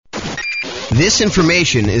This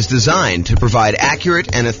information is designed to provide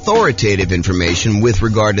accurate and authoritative information with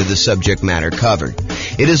regard to the subject matter covered.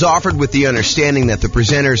 It is offered with the understanding that the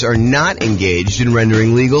presenters are not engaged in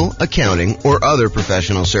rendering legal, accounting, or other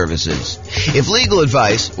professional services. If legal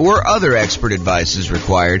advice or other expert advice is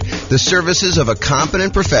required, the services of a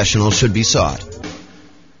competent professional should be sought.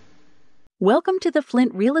 Welcome to the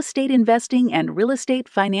Flint Real Estate Investing and Real Estate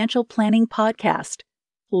Financial Planning Podcast.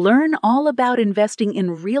 Learn all about investing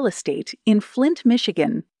in real estate in Flint,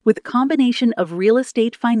 Michigan, with a combination of real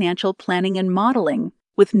estate financial planning and modeling,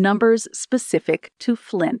 with numbers specific to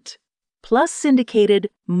Flint, plus syndicated,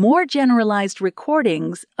 more generalized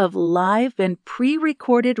recordings of live and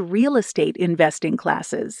pre-recorded real estate investing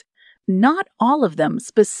classes, not all of them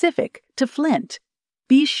specific to Flint.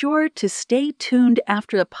 Be sure to stay tuned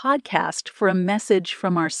after the podcast for a message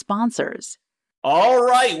from our sponsors. All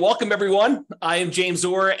right. Welcome, everyone. I am James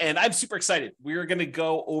Orr, and I'm super excited. We're going to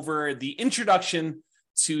go over the introduction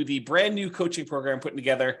to the brand new coaching program I'm putting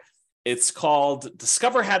together. It's called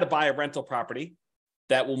Discover How to Buy a Rental Property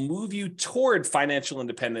that will move you toward financial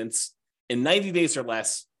independence in 90 days or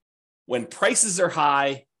less when prices are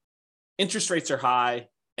high, interest rates are high,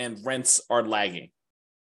 and rents are lagging.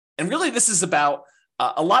 And really, this is about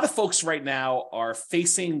a lot of folks right now are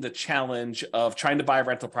facing the challenge of trying to buy a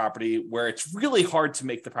rental property where it's really hard to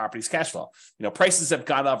make the property's cash flow. You know, prices have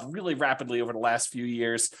gone up really rapidly over the last few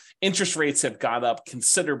years. Interest rates have gone up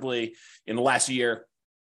considerably in the last year.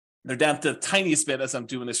 They're down to the tiniest bit as I'm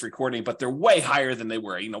doing this recording, but they're way higher than they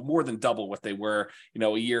were, more than double what they were,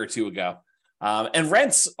 a year or two ago. And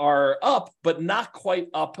rents are up, but not quite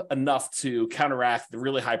up enough to counteract the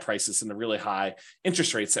really high prices and the really high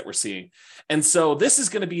interest rates that we're seeing. And so this is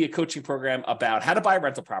going to be a coaching program about how to buy a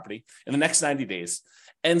rental property in the next 90 days,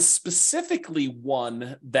 and specifically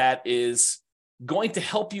one that is going to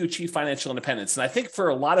help you achieve financial independence. And I think for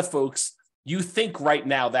a lot of folks, you think right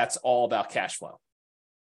now that's all about cash flow.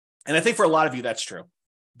 And I think for a lot of you, that's true.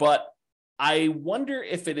 But I wonder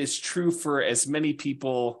if it is true for as many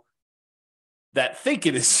people that think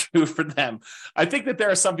it is true for them. I think that there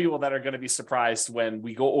are some people that are going to be surprised when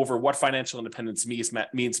we go over what financial independence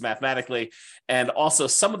means mathematically, and also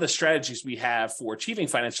some of the strategies we have for achieving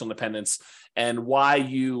financial independence and why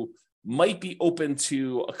you might be open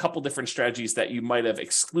to a couple different strategies that you might have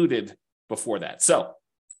excluded before that. So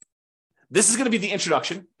this is going to be the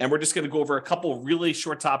introduction, and we're just going to go over a couple really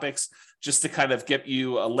short topics just to kind of get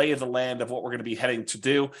you a lay of the land of what we're going to be heading to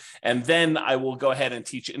do. And then I will go ahead and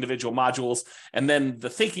teach individual modules. And then the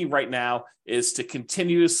thinking right now is to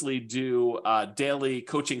continuously do daily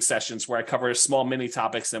coaching sessions where I cover small mini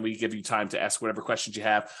topics, and we give you time to ask whatever questions you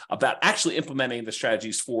have about actually implementing the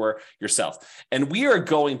strategies for yourself. And we are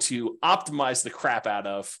going to optimize the crap out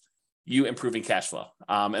of you improving cash flow.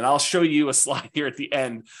 And I'll show you a slide here at the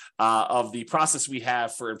end of the process we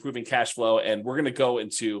have for improving cash flow. And we're going to go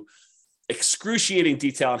into excruciating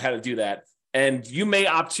detail on how to do that. And you may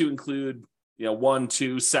opt to include, one,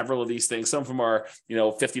 two, several of these things. Some of them are,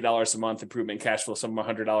 $50 a month improvement in cash flow. Some of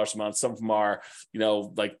them are $100 a month. Some of them are,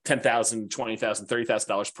 like $10,000, $20,000,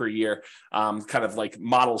 $30,000 per year, kind of like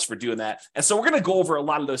models for doing that. And so we're going to go over a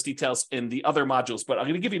lot of those details in the other modules, but I'm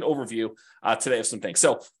going to give you an overview today of some things.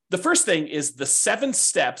 So the first thing is the 7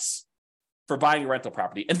 steps for buying a rental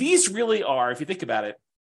property. And these really are, if you think about it,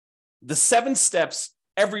 the 7 steps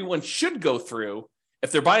everyone should go through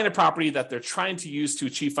if they're buying a property that they're trying to use to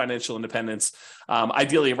achieve financial independence,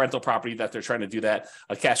 ideally a rental property that they're trying to do that,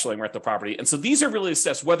 a cash flowing rental property. And so these are really the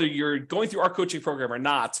steps, whether you're going through our coaching program or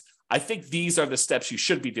not. I think these are the steps you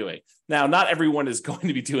should be doing. Now, not everyone is going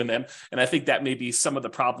to be doing them, and I think that may be some of the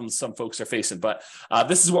problems some folks are facing, but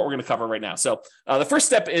this is what we're going to cover right now. So the first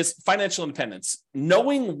step is financial independence,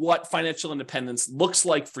 knowing what financial independence looks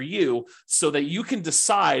like for you so that you can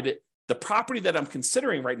decide the property that I'm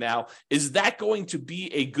considering right now, is that going to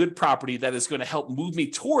be a good property that is going to help move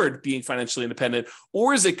me toward being financially independent?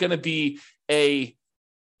 Or is it going to be a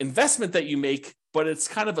investment that you make, but it's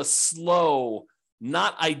kind of a slow,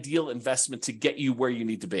 not ideal investment to get you where you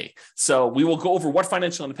need to be? So we will go over what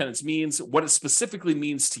financial independence means, what it specifically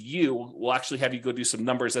means to you. We'll actually have you go do some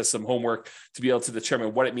numbers as some homework to be able to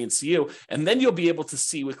determine what it means to you. And then you'll be able to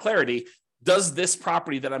see with clarity, does this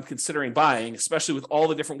property that I'm considering buying, especially with all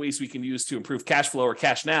the different ways we can use to improve cash flow or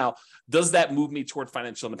cash now, does that move me toward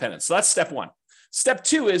financial independence? So that's step 1. Step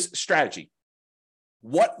 2 is strategy.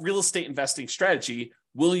 What real estate investing strategy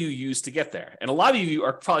will you use to get there? And a lot of you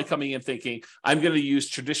are probably coming in thinking, I'm going to use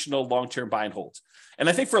traditional long-term buy and hold. And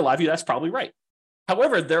I think for a lot of you, that's probably right.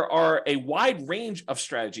 However, there are a wide range of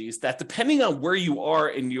strategies that, depending on where you are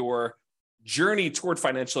in your journey toward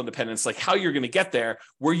financial independence, like how you're going to get there,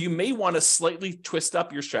 where you may want to slightly twist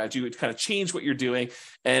up your strategy, kind of change what you're doing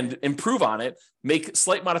and improve on it, make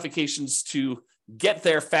slight modifications to get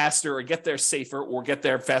there faster or get there safer or get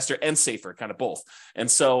there faster and safer, kind of both. And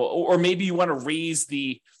so, or maybe you want to raise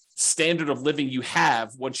the standard of living you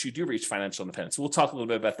have once you do reach financial independence. We'll talk a little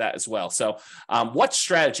bit about that as well. So what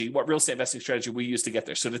real estate investing strategy we use to get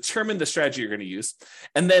there? So determine the strategy you're going to use.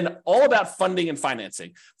 And then all about funding and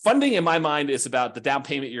financing. Funding in my mind is about the down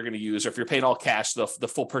payment you're going to use, or if you're paying all cash, the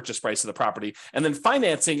full purchase price of the property. And then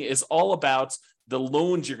financing is all about the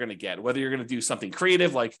loans you're going to get, whether you're going to do something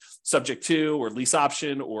creative like subject to or lease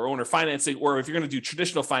option or owner financing, or if you're going to do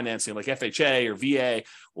traditional financing like FHA or VA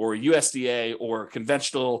or USDA or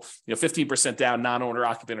conventional, 15% down, non-owner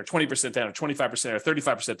occupant, or 20% down, or 25%, or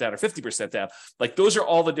 35% down, or 50% down. Like those are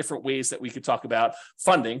all the different ways that we could talk about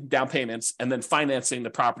funding, down payments, and then financing the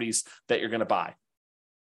properties that you're going to buy.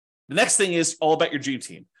 The next thing is all about your dream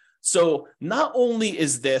team. So not only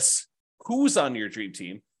is this who's on your dream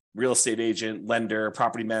team, real estate agent, lender,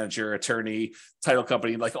 property manager, attorney, title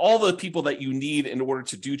company, like all the people that you need in order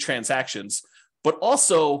to do transactions, but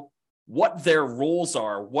also what their roles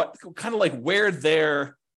are, what kind of like where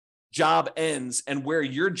their job ends and where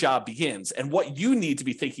your job begins, and what you need to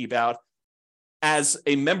be thinking about as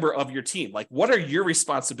a member of your team. Like, what are your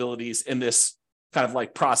responsibilities in this kind of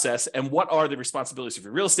like process, and what are the responsibilities of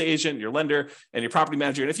your real estate agent, your lender, and your property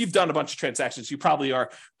manager? And if you've done a bunch of transactions, you probably are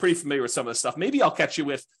pretty familiar with some of this stuff. Maybe I'll catch you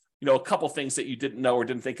with, a couple things that you didn't know or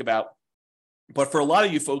didn't think about. But for a lot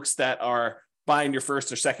of you folks that are buying your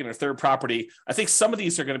first or second or third property, I think some of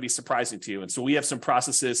these are going to be surprising to you. And so we have some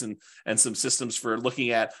processes and some systems for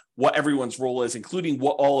looking at what everyone's role is, including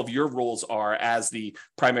what all of your roles are as the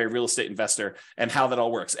primary real estate investor and how that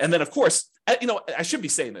all works. And then, of course, I should be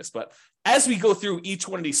saying this, but as we go through each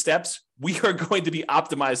one of these steps, we are going to be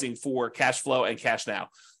optimizing for cash flow and cash now.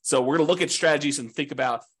 So we're going to look at strategies and think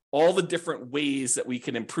about all the different ways that we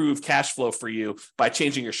can improve cash flow for you by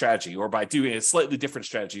changing your strategy, or by doing a slightly different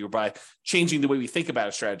strategy, or by changing the way we think about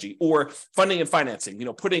a strategy, or funding and financing,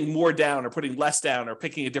 putting more down or putting less down, or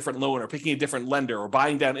picking a different loan or picking a different lender, or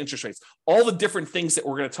buying down interest rates, all the different things that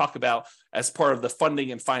we're going to talk about as part of the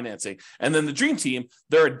funding and financing. And then the dream team,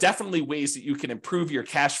 there are definitely ways that you can improve your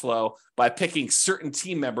cash flow by picking certain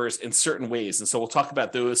team members in certain ways. And so we'll talk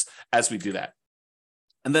about those as we do that.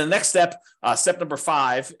 And then the next step, step number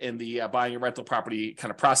 5 in the buying a rental property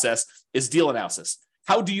kind of process, is deal analysis.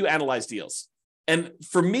 How do you analyze deals? And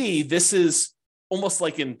for me, this is almost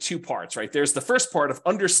like in 2 parts, right? There's the first part of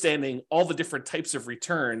understanding all the different types of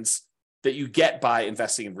returns that you get by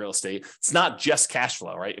investing in real estate. It's not just cash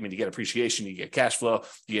flow, right? I mean, you get appreciation, you get cash flow,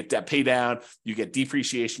 you get debt pay down, you get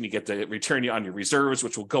depreciation, you get the return on your reserves,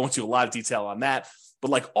 which we'll go into a lot of detail on that.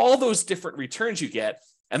 But like all those different returns you get,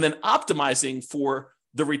 and then optimizing for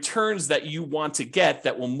the returns that you want to get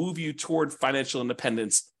that will move you toward financial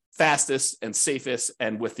independence fastest and safest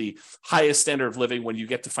and with the highest standard of living when you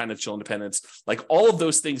get to financial independence. Like all of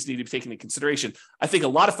those things need to be taken into consideration. I think a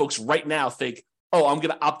lot of folks right now think, oh, I'm going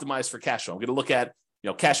to optimize for cash flow. I'm going to look at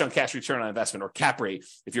cash on cash return on investment, or cap rate,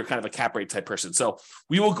 if you're kind of a cap rate type person. So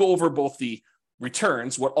we will go over both the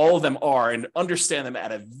returns, what all of them are, and understand them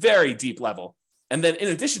at a very deep level. And then in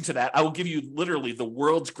addition to that, I will give you literally the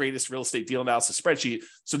world's greatest real estate deal analysis spreadsheet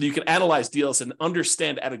so that you can analyze deals and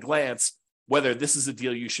understand at a glance whether this is a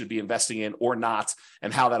deal you should be investing in or not,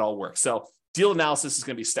 and how that all works. So deal analysis is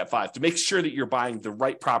going to be step 5, to make sure that you're buying the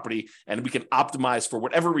right property and we can optimize for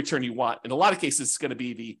whatever return you want. In a lot of cases, it's going to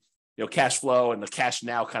be the cash flow and the cash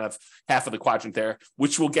now kind of half of the quadrant there,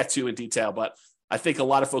 which we'll get to in detail. But I think a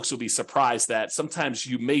lot of folks will be surprised that sometimes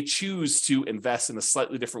you may choose to invest in a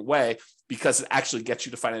slightly different way because it actually gets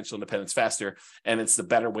you to financial independence faster, and it's the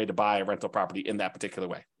better way to buy a rental property in that particular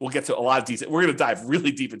way. We'll get to a lot of detail. We're going to dive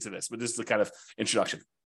really deep into this, but this is the kind of introduction.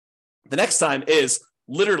 The next time is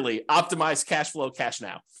literally optimize cash flow, cash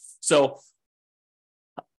now. So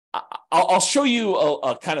I'll show you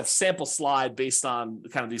a kind of sample slide based on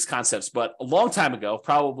kind of these concepts, but a long time ago,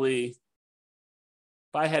 probably,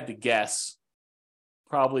 if I had to guess,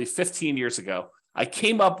 probably 15 years ago, I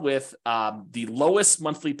came up with the lowest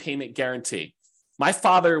monthly payment guarantee. My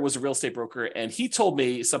father was a real estate broker, and he told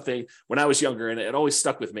me something when I was younger, and it always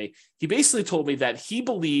stuck with me. He basically told me that he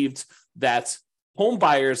believed that home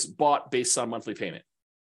buyers bought based on monthly payment,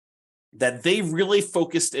 that they really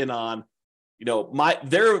focused in on,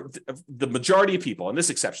 the majority of people, and this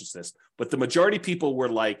exceptions to this, but the majority of people were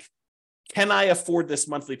like, can I afford this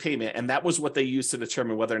monthly payment? And that was what they used to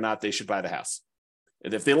determine whether or not they should buy the house.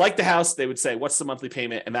 And if they like the house, they would say, what's the monthly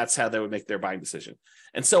payment? And that's how they would make their buying decision.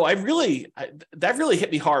 And so that really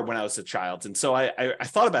hit me hard when I was a child. And so I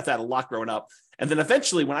thought about that a lot growing up. And then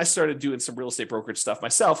eventually when I started doing some real estate brokerage stuff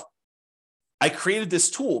myself, I created this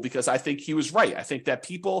tool because I think he was right. I think that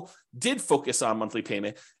people did focus on monthly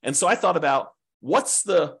payment. And so I thought about what's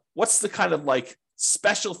the kind of like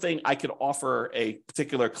special thing I could offer a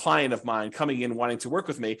particular client of mine coming in wanting to work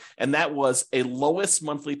with me. And that was a lowest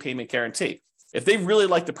monthly payment guarantee. If they really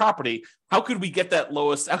like the property, how could we get that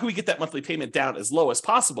monthly payment down as low as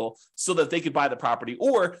possible so that they could buy the property?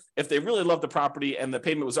 Or if they really love the property and the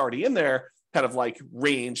payment was already in there, kind of like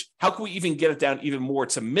range, how can we even get it down even more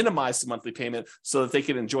to minimize the monthly payment so that they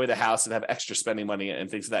can enjoy the house and have extra spending money and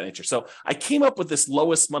things of that nature? So I came up with this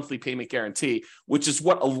lowest monthly payment guarantee, which is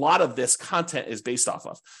what a lot of this content is based off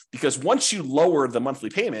of. Because once you lower the monthly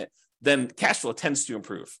payment, then cash flow tends to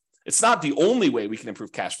improve. It's not the only way we can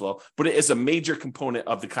improve cash flow, but it is a major component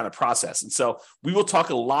of the kind of process. And so we will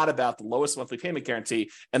talk a lot about the lowest monthly payment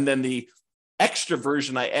guarantee and then the extra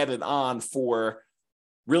version I added on for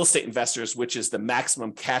real estate investors, which is the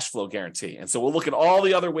maximum cash flow guarantee. And so we'll look at all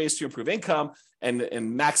the other ways to improve income and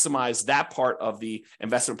maximize that part of the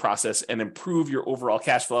investment process and improve your overall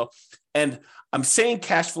cash flow. And I'm saying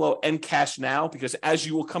cash flow and cash now because as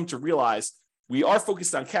you will come to realize, we are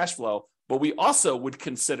focused on cash flow, but we also would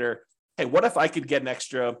consider, hey, what if I could get an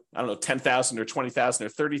extra, I don't know, $10,000 or $20,000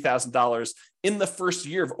 or $30,000 in the first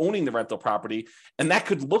year of owning the rental property? And that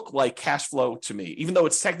could look like cash flow to me, even though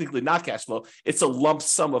it's technically not cash flow. It's a lump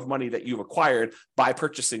sum of money that you've acquired by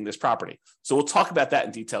purchasing this property. So we'll talk about that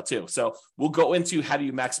in detail too. So we'll go into how do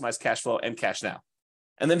you maximize cash flow and cash now.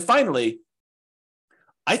 And then finally,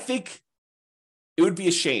 I think it would be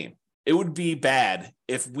a shame. It would be bad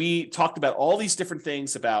if we talked about all these different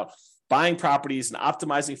things about buying properties and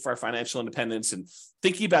optimizing for our financial independence and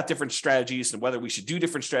thinking about different strategies and whether we should do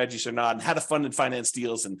different strategies or not and how to fund and finance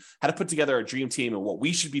deals and how to put together a dream team and what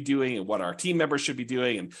we should be doing and what our team members should be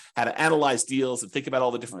doing and how to analyze deals and think about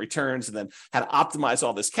all the different returns and then how to optimize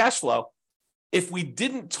all this cash flow. If we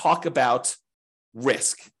didn't talk about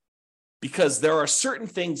risk, because there are certain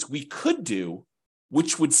things we could do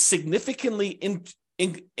which would significantly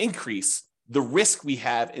increase the risk we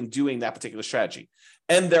have in doing that particular strategy.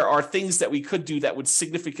 And there are things that we could do that would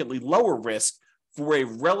significantly lower risk for a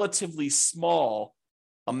relatively small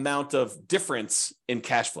amount of difference in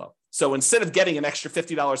cash flow. So instead of getting an extra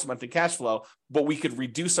 $50 a month in cash flow, but we could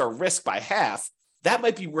reduce our risk by half, that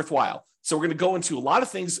might be worthwhile. So we're going to go into a lot of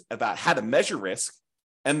things about how to measure risk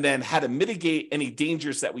and then how to mitigate any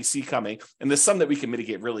dangers that we see coming. And there's some that we can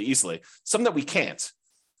mitigate really easily, some that we can't.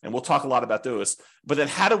 And we'll talk a lot about those. But then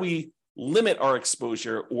how do we limit our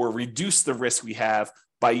exposure or reduce the risk we have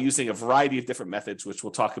by using a variety of different methods, which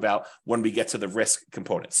we'll talk about when we get to the risk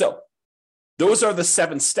component. So those are the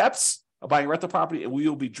 7 steps of buying a rental property, and we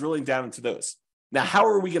will be drilling down into those. Now, how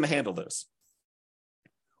are we going to handle those?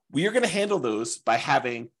 We are going to handle those by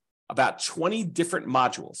having about 20 different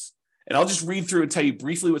modules. And I'll just read through and tell you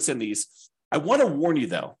briefly what's in these. I want to warn you,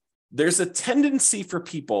 though, there's a tendency for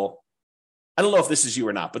people, I don't know if this is you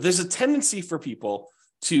or not, but there's a tendency for people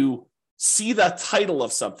to see the title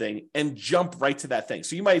of something and jump right to that thing.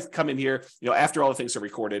 So you might come in here, after all the things are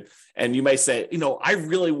recorded, and you might say, I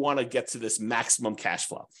really want to get to this maximum cash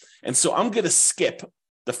flow. And so I'm going to skip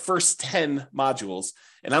the first 10 modules,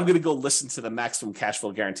 and I'm going to go listen to the maximum cash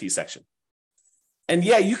flow guarantee section. And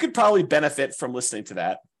yeah, you could probably benefit from listening to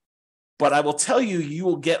that, but I will tell you, you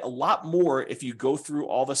will get a lot more if you go through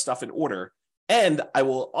all the stuff in order. And I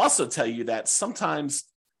will also tell you that sometimes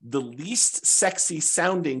the least sexy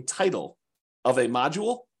sounding title of a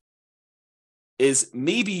module is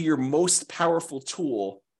maybe your most powerful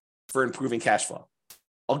tool for improving cash flow.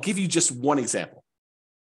 I'll give you just one example.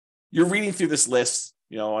 You're reading through this list,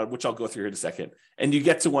 which I'll go through here in a second, and you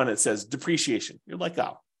get to one that says depreciation. You're like,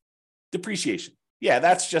 oh, depreciation. Yeah,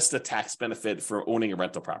 that's just a tax benefit for owning a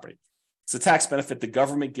rental property. It's a tax benefit the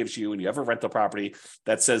government gives you when you have a rental property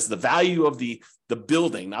that says the value of the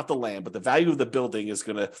building, not the land, but the value of the building is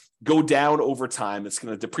going to go down over time. It's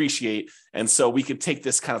going to depreciate. And so we can take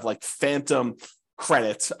this kind of like phantom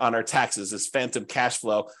credit on our taxes, this phantom cash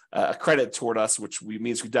flow, a credit toward us, which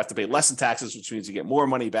means we'd have to pay less in taxes, which means you get more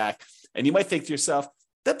money back. And you might think to yourself,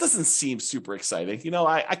 that doesn't seem super exciting.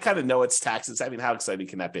 I kind of know it's taxes. I mean, how exciting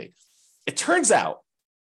can that be? It turns out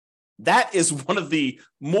that is one of the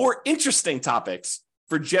more interesting topics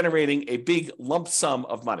for generating a big lump sum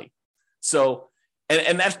of money. So,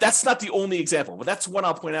 and that's not the only example, but that's one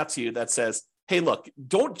I'll point out to you that says, hey, look,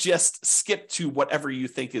 don't just skip to whatever you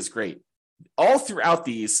think is great. All throughout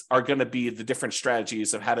these are going to be the different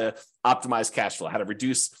strategies of how to optimize cash flow, how to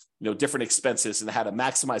reduce different expenses and how to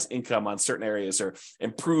maximize income on certain areas or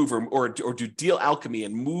improve or do deal alchemy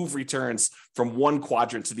and move returns from one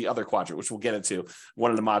quadrant to the other quadrant, which we'll get into.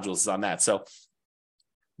 One of the modules is on that. So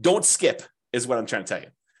don't skip is what I'm trying to tell you.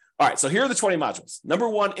 All right, so here are the 20 modules. Number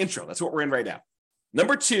 1, intro. That's what we're in right now.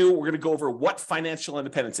 Number 2, we're going to go over what financial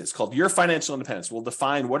independence is, called Your Financial Independence. We'll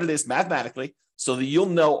define what it is mathematically so that you'll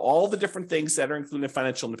know all the different things that are included in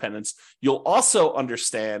financial independence. You'll also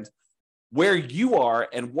understand where you are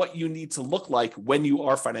and what you need to look like when you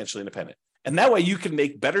are financially independent. And that way you can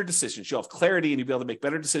make better decisions. You'll have clarity and you'll be able to make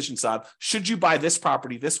better decisions on, should you buy this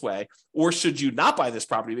property this way, or should you not buy this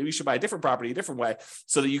property? Maybe you should buy a different property a different way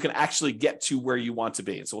so that you can actually get to where you want to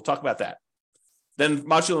be. And so we'll talk about that. Then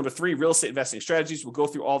module number 3, real estate investing strategies. We'll go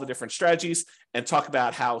through all the different strategies and talk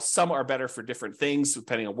about how some are better for different things,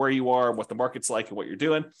 depending on where you are and what the market's like and what you're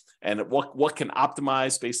doing, and what can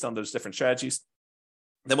optimize based on those different strategies.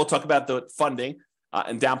 Then we'll talk about the funding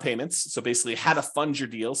and down payments. So basically how to fund your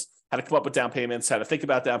deals, how to come up with down payments, how to think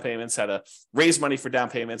about down payments, how to raise money for down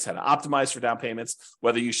payments, how to optimize for down payments,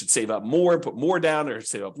 whether you should save up more, put more down, or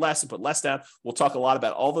save up less and put less down. We'll talk a lot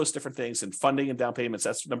about all those different things and funding and down payments.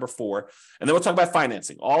 That's number 4. And then we'll talk about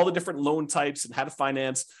financing, all the different loan types and how to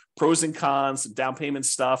finance, pros and cons, and down payment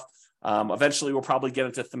stuff. Eventually, we'll probably get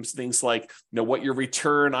into things like, what your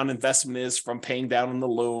return on investment is from paying down on the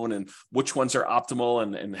loan and which ones are optimal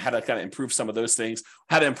and how to kind of improve some of those things,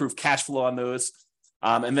 how to improve cash flow on those.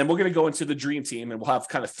 And then we're going to go into the Dream Team, and we'll have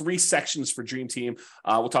kind of 3 sections for Dream Team.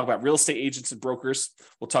 We'll talk about real estate agents and brokers.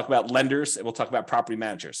 We'll talk about lenders, and we'll talk about property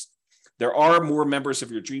managers. There are more members of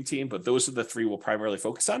your Dream Team, but those are the 3 we'll primarily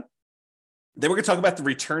focus on. Then we're going to talk about the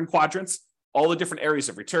return quadrants, all the different areas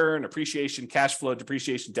of return, appreciation, cash flow,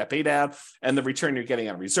 depreciation, debt pay down, and the return you're getting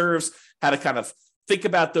on reserves, how to kind of think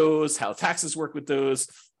about those, how taxes work with those,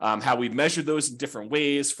 how we measure those in different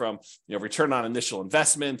ways, from return on initial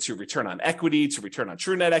investment to return on equity to return on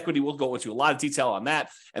true net equity. We'll go into a lot of detail on that.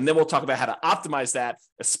 And then we'll talk about how to optimize that,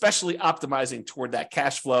 especially optimizing toward that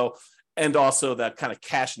cash flow and also that kind of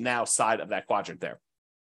cash now side of that quadrant there.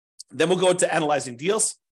 Then we'll go into analyzing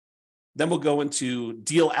deals. Then we'll go into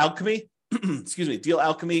deal alchemy. Excuse me. Deal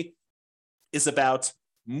alchemy is about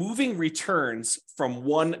moving returns from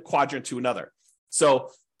one quadrant to another.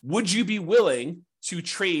 So would you be willing to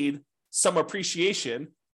trade some appreciation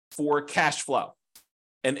for cash flow?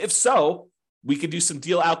 And if so, we could do some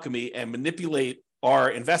deal alchemy and manipulate our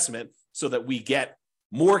investment so that we get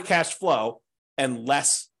more cash flow and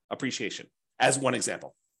less appreciation, as one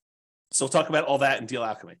example. So we'll talk about all that in deal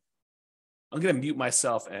alchemy. I'm going to mute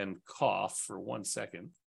myself and cough for 1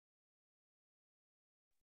 second.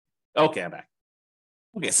 Okay, I'm back.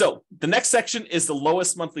 Okay, so the next section is the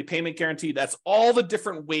lowest monthly payment guarantee. That's all the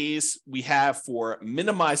different ways we have for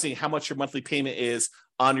minimizing how much your monthly payment is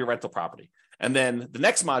on your rental property. And then the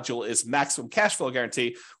next module is maximum cash flow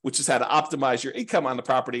guarantee, which is how to optimize your income on the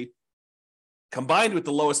property combined with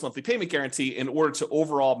the lowest monthly payment guarantee in order to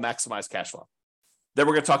overall maximize cash flow. Then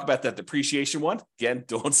we're going to talk about that depreciation one. Again,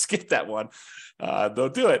 don't skip that one.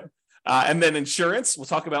 Don't do it. And then insurance. We'll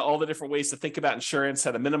talk about all the different ways to think about insurance,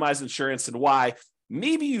 how to minimize insurance, and why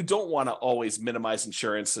maybe you don't want to always minimize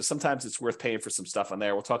insurance. So sometimes it's worth paying for some stuff on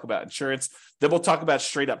there. We'll talk about insurance. Then we'll talk about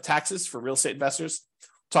straight up taxes for real estate investors.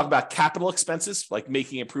 Talk about capital expenses, like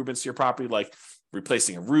making improvements to your property, like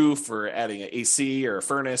replacing a roof or adding an AC or a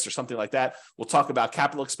furnace or something like that. We'll talk about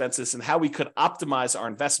capital expenses and how we could optimize our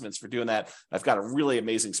investments for doing that. I've got a really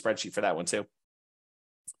amazing spreadsheet for that one too.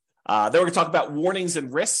 Then we're going to talk about warnings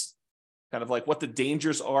and risks, kind of like what the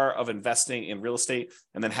dangers are of investing in real estate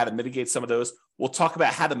and then how to mitigate some of those. We'll talk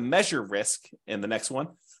about how to measure risk in the next one,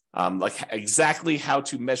 like exactly how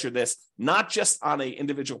to measure this, not just on an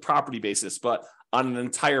individual property basis, but on an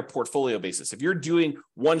entire portfolio basis. If you're doing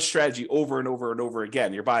one strategy over and over and over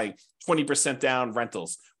again, you're buying 20% down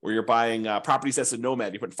rentals, or you're buying properties as a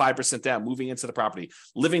nomad, you put 5% down, moving into the property,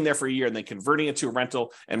 living there for a year, and then converting it to a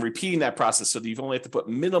rental and repeating that process so that you've only have to put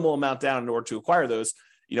minimal amount down in order to acquire those.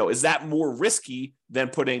 Is that more risky than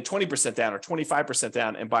putting 20% down or 25%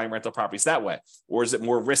 down and buying rental properties that way? Or is it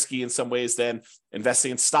more risky in some ways than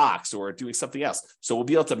investing in stocks or doing something else? So we'll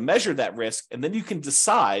be able to measure that risk, and then you can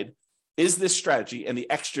decide, is this strategy and the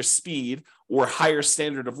extra speed or higher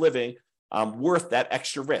standard of living worth that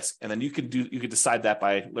extra risk? And then you can decide that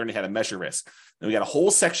by learning how to measure risk. Then we got a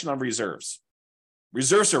whole section on reserves.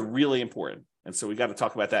 Reserves are really important. And so we got to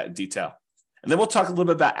talk about that in detail. And then we'll talk a little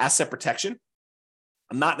bit about asset protection.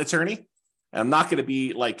 I'm not an attorney, and I'm not going to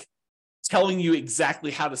be like telling you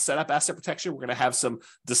exactly how to set up asset protection. We're going to have some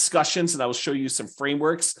discussions, and I will show you some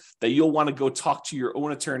frameworks that you'll want to go talk to your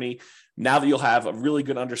own attorney. Now that you'll have a really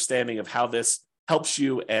good understanding of how this helps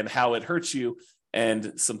you and how it hurts you,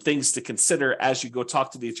 and some things to consider as you go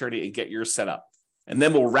talk to the attorney and get yours set up. And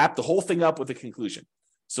then we'll wrap the whole thing up with a conclusion.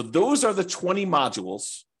 So those are the 20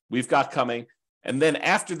 modules we've got coming. And then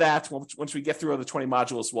after that, once we get through all the 20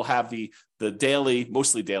 modules, we'll have the daily,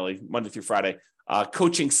 mostly daily, Monday through Friday,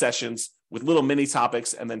 coaching sessions with little mini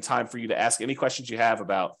topics, and then time for you to ask any questions you have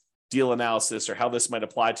about deal analysis or how this might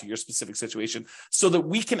apply to your specific situation, so that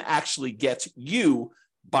we can actually get you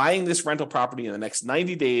buying this rental property in the next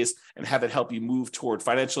 90 days and have it help you move toward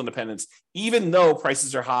financial independence, even though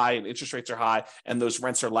prices are high and interest rates are high and those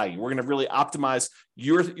rents are lagging. We're going to really optimize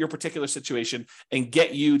your particular situation and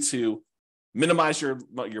get you to minimize your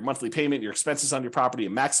monthly payment, your expenses on your property,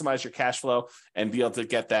 and maximize your cash flow and be able to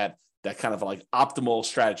get that kind of like optimal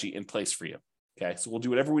strategy in place for you. Okay, so we'll do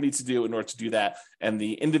whatever we need to do in order to do that. And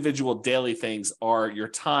the individual daily things are your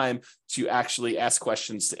time to actually ask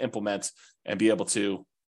questions, to implement, and be able to,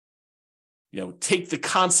 take the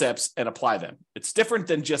concepts and apply them. It's different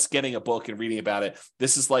than just getting a book and reading about it.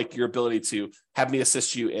 This is like your ability to have me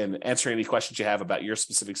assist you in answering any questions you have about your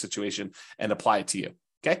specific situation and apply it to you.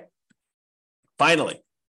 Okay. Finally.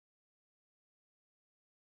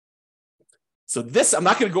 So this, I'm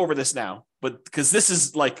not going to go over this now, but because this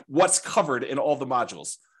is like what's covered in all the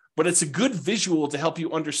modules, but it's a good visual to help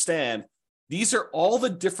you understand these are all the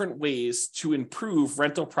different ways to improve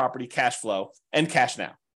rental property cash flow and cash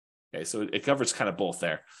now. Okay, so it covers kind of both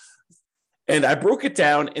there. And I broke it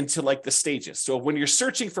down into like the stages. So when you're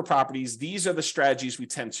searching for properties, these are the strategies we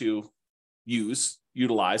tend to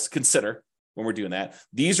utilize, consider when we're doing that.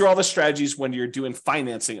 These are all the strategies when you're doing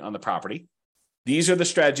financing on the property. These are the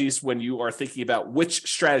strategies when you are thinking about which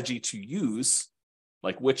strategy to use,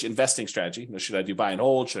 like which investing strategy. Should I do buy and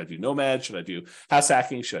hold? Should I do nomad? Should I do house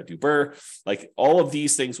hacking? Should I do BRRRR? Like all of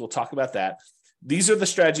these things, we'll talk about that. These are the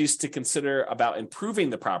strategies to consider about improving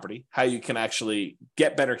the property, how you can actually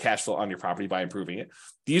get better cash flow on your property by improving it.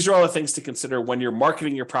 These are all the things to consider when you're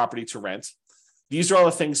marketing your property to rent. These are all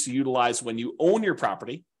the things to utilize when you own your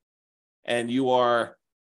property and you are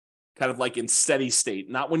kind of like in steady state,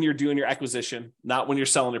 not when you're doing your acquisition, not when you're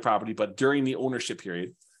selling your property, but during the ownership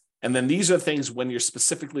period. And then these are things when you're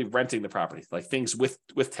specifically renting the property, like things with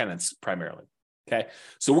tenants primarily. Okay,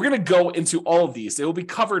 so we're going to go into all of these. They will be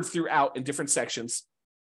covered throughout in different sections.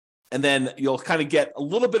 And then you'll kind of get a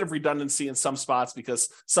little bit of redundancy in some spots because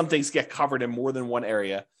some things get covered in more than one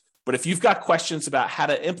area. But if you've got questions about how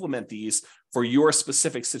to implement these for your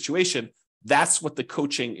specific situation, that's what the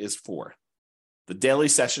coaching is for. The daily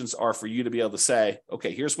sessions are for you to be able to say,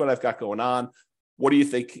 okay, here's what I've got going on. What do you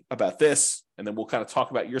think about this? And then we'll kind of talk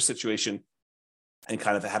about your situation and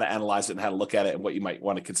kind of how to analyze it and how to look at it and what you might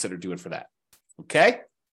want to consider doing for that. Okay,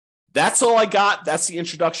 that's all I got. That's the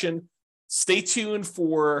introduction. Stay tuned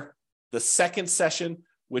for the second session,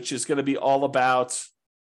 which is going to be all about,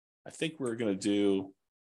 I think we're going to do,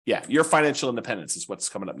 your financial independence is what's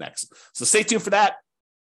coming up next. So stay tuned for that.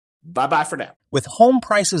 Bye-bye for now. With home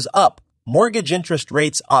prices up, mortgage interest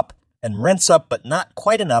rates up, and rents up but not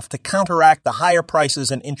quite enough to counteract the higher prices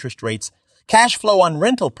and interest rates, cash flow on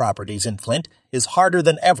rental properties in Flint is harder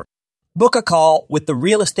than ever. Book a call with the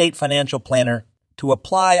Real Estate Financial Planner to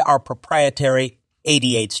apply our proprietary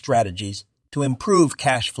 88 strategies to improve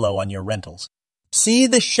cash flow on your rentals. See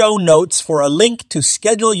the show notes for a link to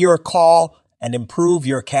schedule your call and improve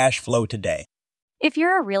your cash flow today. If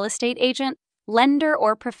you're a real estate agent, lender,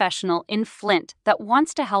 or professional in Flint that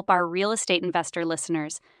wants to help our real estate investor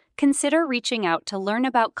listeners, consider reaching out to learn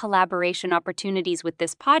about collaboration opportunities with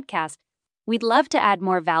this podcast. We'd love to add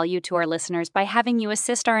more value to our listeners by having you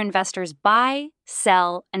assist our investors buy,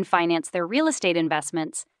 sell, and finance their real estate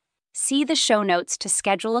investments. See the show notes to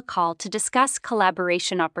schedule a call to discuss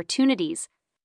collaboration opportunities.